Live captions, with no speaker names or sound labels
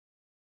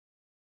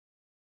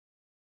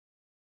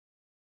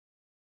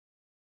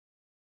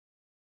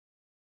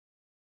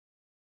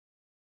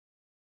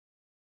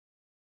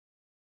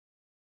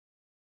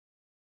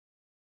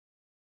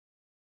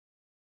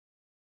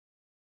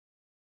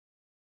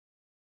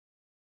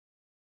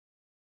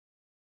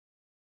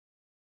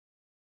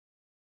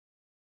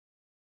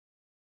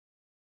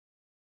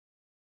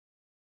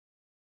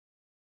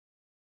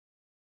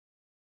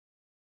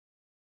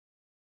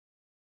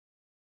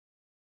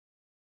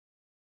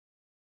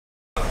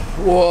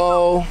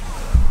Whoa.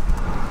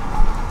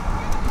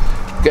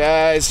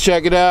 Guys,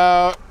 check it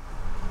out.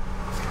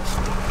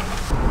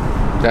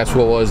 That's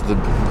what was the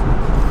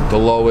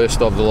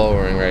lowest of the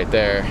lowering right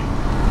there.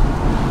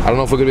 I don't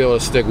know if we're gonna be able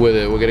to stick with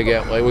it. We're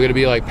gonna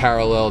be like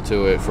parallel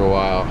to it for a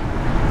while.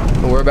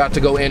 And we're about to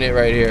go in it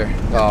right here.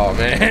 Oh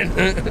man.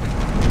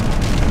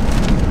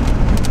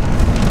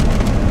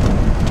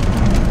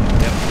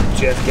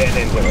 Just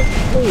getting into it.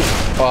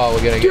 Oh,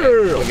 we're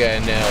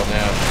getting nailed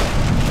now.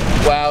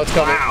 Wow, it's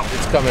coming. Wow.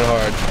 It's coming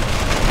hard.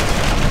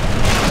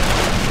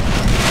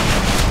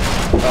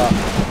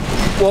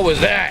 What was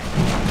that?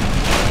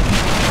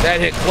 That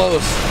hit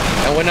close,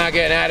 and we're not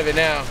getting out of it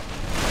now.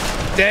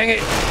 Dang it!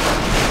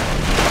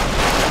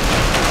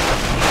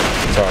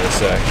 It's hard to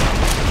say.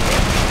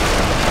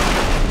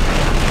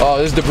 Oh,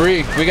 there's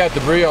debris. We got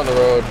debris on the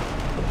road.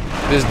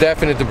 There's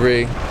definite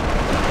debris.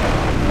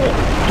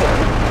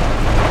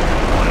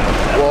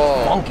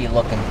 Whoa. Funky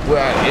looking.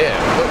 Well, yeah.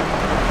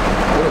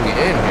 What are we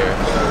in here?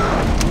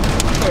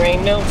 There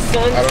ain't no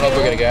sun. I don't know if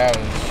we're gonna get out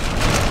of this.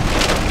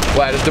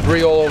 Wow, there's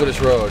debris all over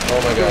this road.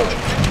 Oh my god.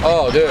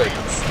 Oh, dude.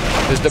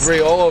 There's debris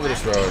all over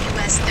this road.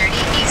 US 30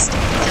 East,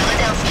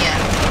 Philadelphia.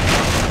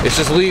 It's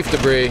just leaf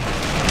debris.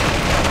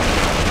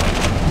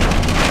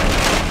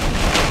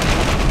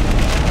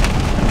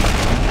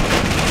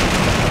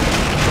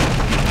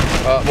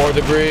 More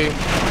debris.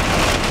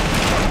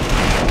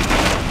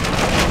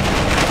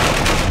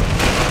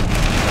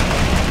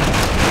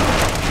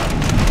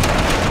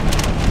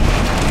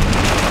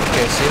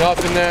 Can't see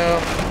nothing now.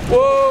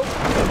 Whoa!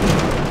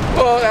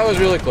 Oh, that was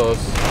really close.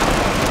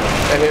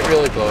 That hit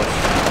really close.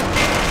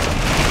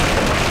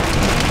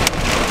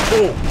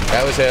 Ooh,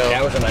 that was hail.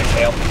 That was a nice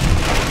hail.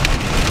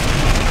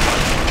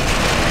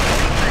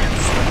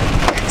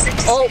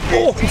 Oh!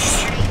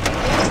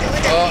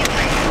 Oh!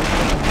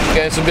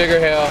 Getting some bigger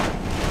hail.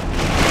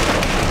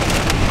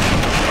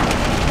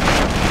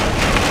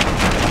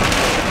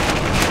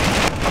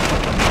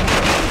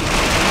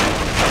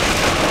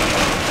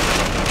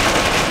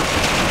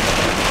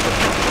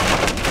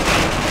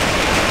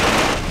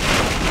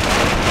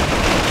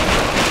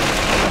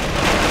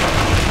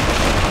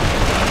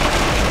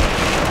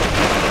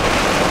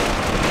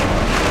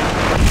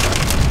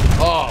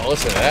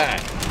 Listen to that.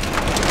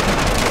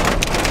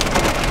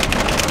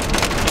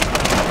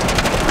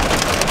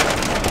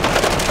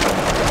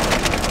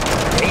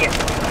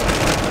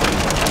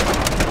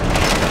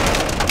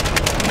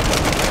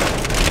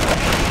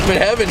 I'm in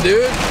heaven,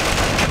 dude.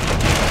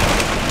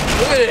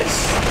 Look at this.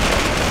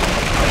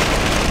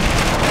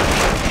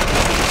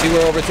 See,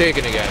 we're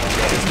overtaking again.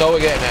 There's no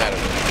getting out of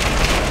it.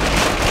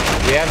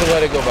 We have to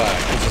let it go by.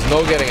 There's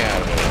no getting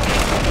out of it.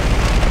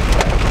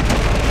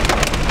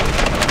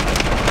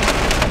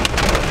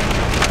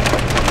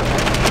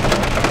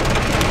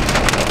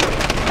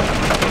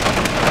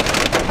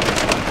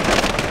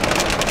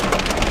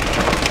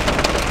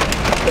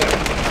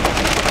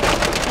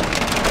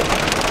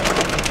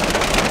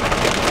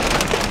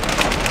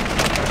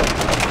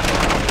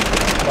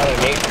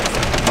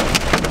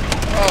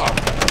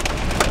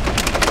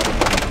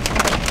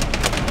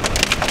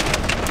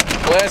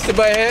 Blasted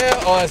by hail?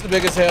 Oh, that's the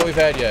biggest hail we've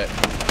had yet.